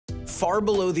Far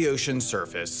below the ocean's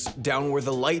surface, down where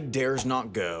the light dares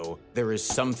not go, there is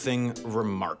something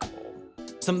remarkable.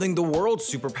 Something the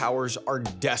world's superpowers are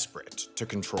desperate to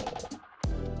control.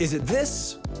 Is it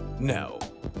this? No.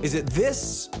 Is it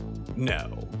this?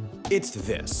 No. It's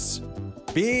this.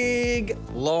 Big,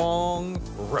 long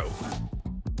rope.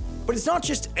 But it's not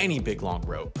just any big, long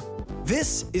rope.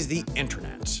 This is the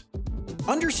internet.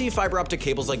 Undersea fiber optic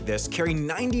cables like this carry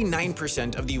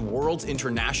 99% of the world's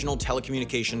international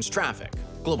telecommunications traffic.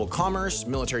 Global commerce,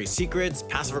 military secrets,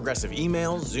 passive-aggressive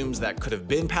emails, Zooms that could have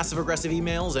been passive-aggressive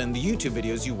emails, and the YouTube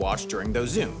videos you watch during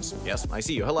those Zooms. Yes, I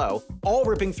see you, hello. All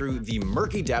ripping through the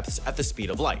murky depths at the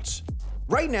speed of light.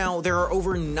 Right now, there are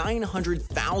over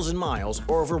 900,000 miles,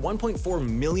 or over 1.4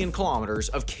 million kilometers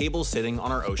of cable sitting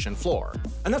on our ocean floor.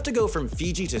 Enough to go from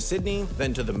Fiji to Sydney,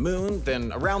 then to the moon,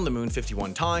 then around the moon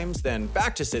 51 times, then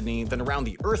back to Sydney, then around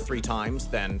the Earth 3 times,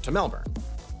 then to Melbourne.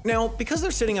 Now, because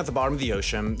they're sitting at the bottom of the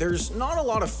ocean, there's not a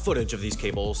lot of footage of these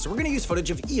cables, so we're going to use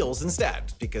footage of eels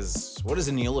instead, because what is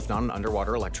an eel if not an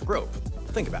underwater electric rope?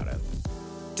 Think about it.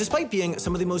 Despite being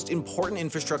some of the most important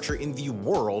infrastructure in the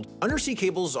world, undersea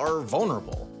cables are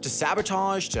vulnerable to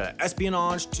sabotage, to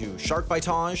espionage, to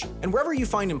sharkbitage, and wherever you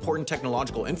find important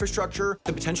technological infrastructure,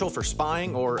 the potential for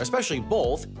spying, or especially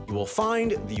both, you will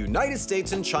find the United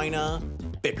States and China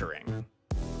bickering.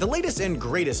 The latest and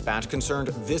greatest batch concerned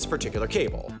this particular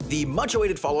cable, the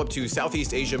much-awaited follow-up to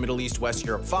Southeast Asia Middle East West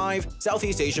Europe 5,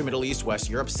 Southeast Asia Middle East West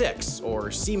Europe 6, or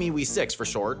SeaMeWe 6 for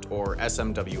short, or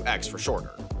SMWX for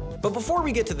shorter. But before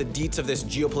we get to the deets of this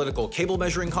geopolitical cable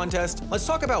measuring contest, let's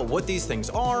talk about what these things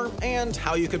are and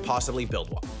how you could possibly build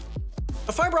one.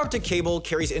 A fiber optic cable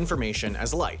carries information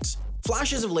as light.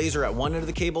 Flashes of laser at one end of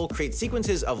the cable create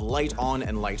sequences of light on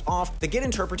and light off that get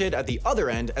interpreted at the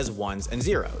other end as ones and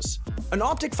zeros. An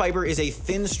optic fiber is a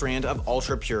thin strand of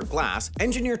ultra-pure glass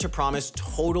engineered to promise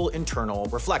total internal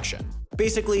reflection.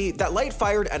 Basically, that light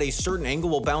fired at a certain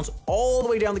angle will bounce all the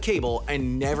way down the cable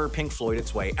and never Pink Floyd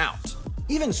its way out.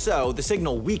 Even so, the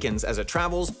signal weakens as it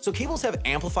travels, so cables have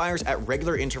amplifiers at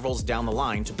regular intervals down the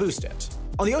line to boost it.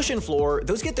 On the ocean floor,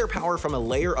 those get their power from a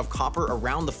layer of copper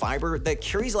around the fiber that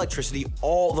carries electricity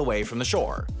all the way from the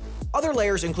shore. Other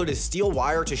layers include a steel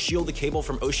wire to shield the cable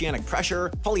from oceanic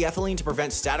pressure, polyethylene to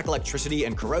prevent static electricity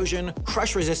and corrosion,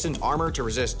 crush-resistant armor to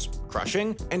resist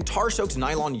crushing, and tar-soaked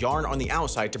nylon yarn on the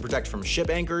outside to protect from ship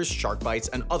anchors, shark bites,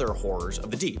 and other horrors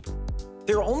of the deep.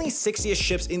 There are only 60-ish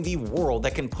ships in the world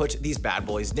that can put these bad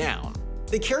boys down.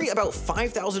 They carry about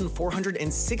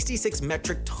 5,466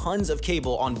 metric tons of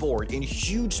cable on board in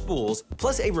huge spools,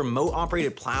 plus a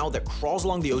remote-operated plow that crawls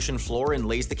along the ocean floor and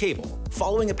lays the cable,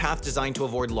 following a path designed to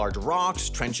avoid large rocks,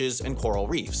 trenches, and coral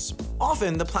reefs.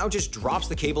 Often, the plow just drops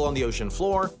the cable on the ocean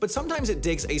floor, but sometimes it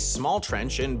digs a small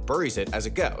trench and buries it as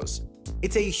it goes.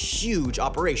 It's a huge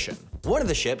operation. One of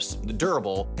the ships, the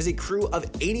Durable, has a crew of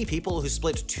 80 people who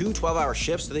split 2 12-hour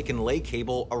shifts so they can lay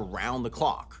cable around the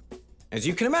clock. As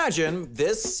you can imagine,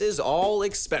 this is all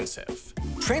expensive.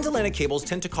 Transatlantic cables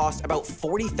tend to cost about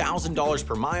 $40,000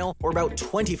 per mile or about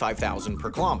 $25,000 per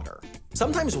kilometer.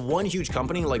 Sometimes one huge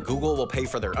company like Google will pay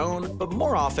for their own, but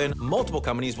more often, multiple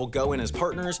companies will go in as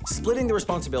partners, splitting the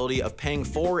responsibility of paying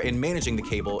for and managing the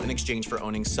cable in exchange for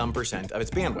owning some percent of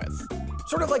its bandwidth.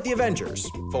 Sort of like the Avengers,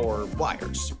 for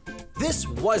wires. This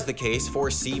was the case for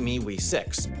SeaMeWe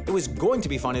 6. It was going to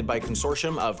be funded by a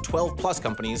consortium of 12-plus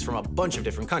companies from a bunch of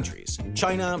different countries: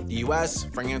 China, the US,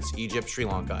 France, Egypt, Sri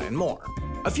Lanka, and more.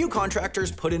 A few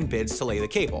contractors put in bids to lay the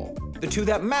cable. The two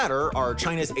that matter are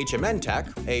China's HMN Tech,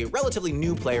 a relatively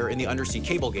new player in the undersea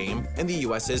cable game, and the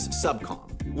US's Subcom,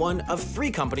 one of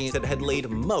 3 companies that had laid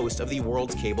most of the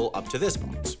world's cable up to this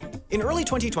point. In early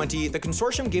 2020, the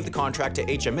consortium gave the contract to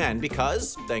HMN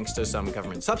because, thanks to some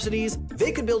government subsidies,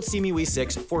 they could build SeaMeWe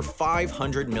 6 for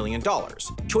 $500 million,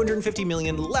 $250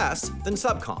 million less than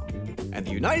Subcom. And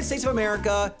the United States of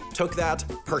America took that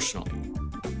personally.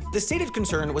 The stated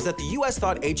concern was that the US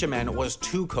thought HMN was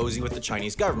too cozy with the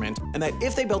Chinese government, and that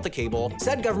if they built the cable,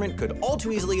 said government could all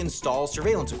too easily install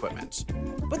surveillance equipment.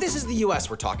 But this is the US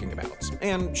we're talking about.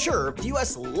 And sure, the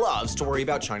US loves to worry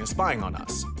about China spying on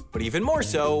us. But even more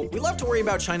so, we love to worry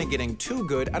about China getting too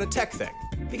good at a tech thing.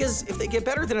 Because if they get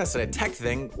better than us at a tech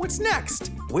thing, what's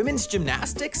next? Women's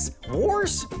gymnastics?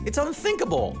 Wars? It's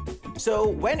unthinkable. So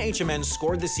when HMN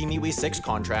scored the SeaMeWe 6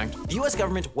 contract, the US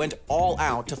government went all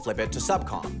out to flip it to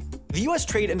Subcom. The US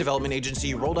Trade and Development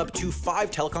Agency rolled up to 5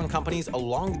 telecom companies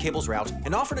along the cable's route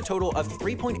and offered a total of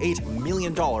 $3.8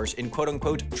 million in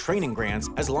quote-unquote training grants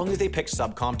as long as they picked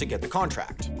Subcom to get the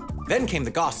contract. Then came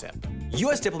the gossip.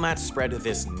 US diplomats spread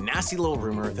this nasty little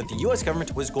rumor that the US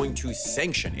government was going to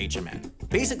sanction HMN,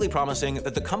 basically promising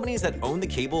that the companies that own the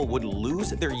cable would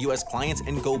lose their US clients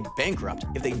and go bankrupt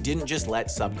if they didn't just let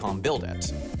Subcom build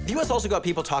it. The US also got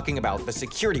people talking about the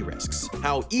security risks,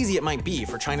 how easy it might be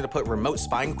for China to put remote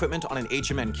spying equipment on an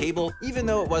HMN cable even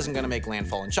though it wasn't going to make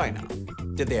landfall in China.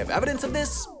 Did they have evidence of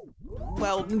this?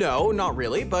 Well, no, not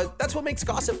really, but that's what makes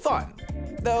gossip fun.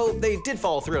 Though they did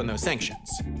follow through on those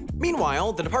sanctions.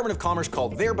 Meanwhile, the Department of Commerce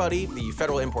called their buddy, the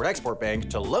Federal Import-Export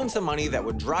Bank, to loan some money that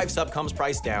would drive Subcom's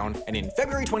price down, and in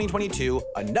February 2022,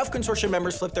 enough consortium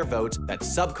members flipped their votes that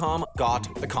Subcom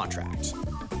got the contract.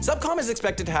 Subcom is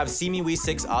expected to have SeeMeWe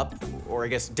 6 up, or I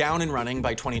guess down and running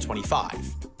by 2025.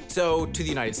 So, to the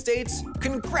United States,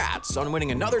 congrats on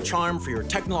winning another charm for your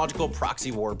technological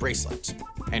proxy war bracelet.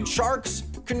 And Sharks,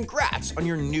 congrats on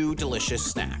your new delicious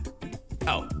snack.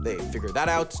 Oh, they figured that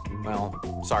out?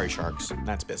 Well, sorry Sharks,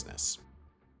 that's business.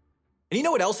 And you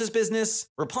know what else is business?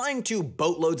 Replying to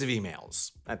boatloads of emails.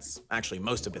 That's actually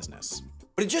most of business.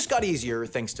 But it just got easier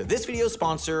thanks to this video's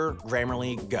sponsor,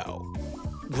 Grammarly Go.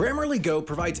 Grammarly Go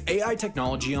provides AI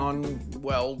technology on,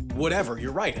 well, whatever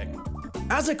you're writing.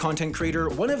 As a content creator,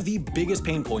 one of the biggest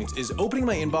pain points is opening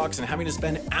my inbox and having to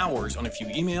spend hours on a few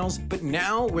emails, but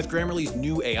now with Grammarly's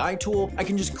new AI tool, I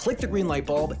can just click the green light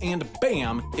bulb and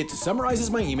bam, it summarizes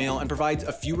my email and provides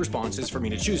a few responses for me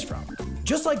to choose from.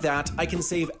 Just like that, I can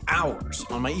save hours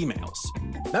on my emails.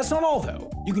 That's not all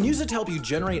though. You can use it to help you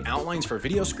generate outlines for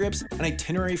video scripts, an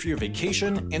itinerary for your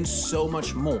vacation, and so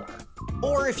much more.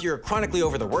 Or if you're chronically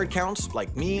over the word count,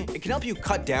 like me, it can help you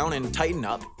cut down and tighten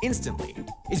up instantly.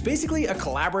 It's basically a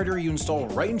collaborator you install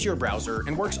right into your browser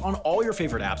and works on all your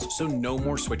favorite apps, so no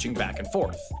more switching back and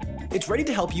forth. It's ready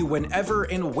to help you whenever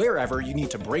and wherever you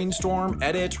need to brainstorm,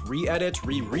 edit, re-edit,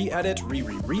 re-re-edit,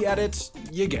 re-re-re-edit,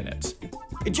 you get it.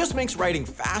 It just makes writing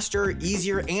faster,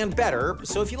 easier, and better,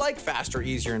 so if you like faster,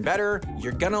 easier, and better,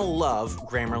 you're gonna love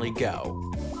Grammarly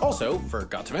Go. Also,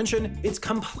 forgot to mention, it's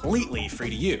completely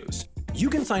free to use. You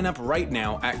can sign up right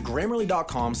now at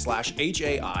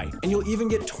grammarly.com/HAI, and you'll even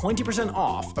get 20%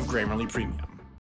 off of Grammarly Premium.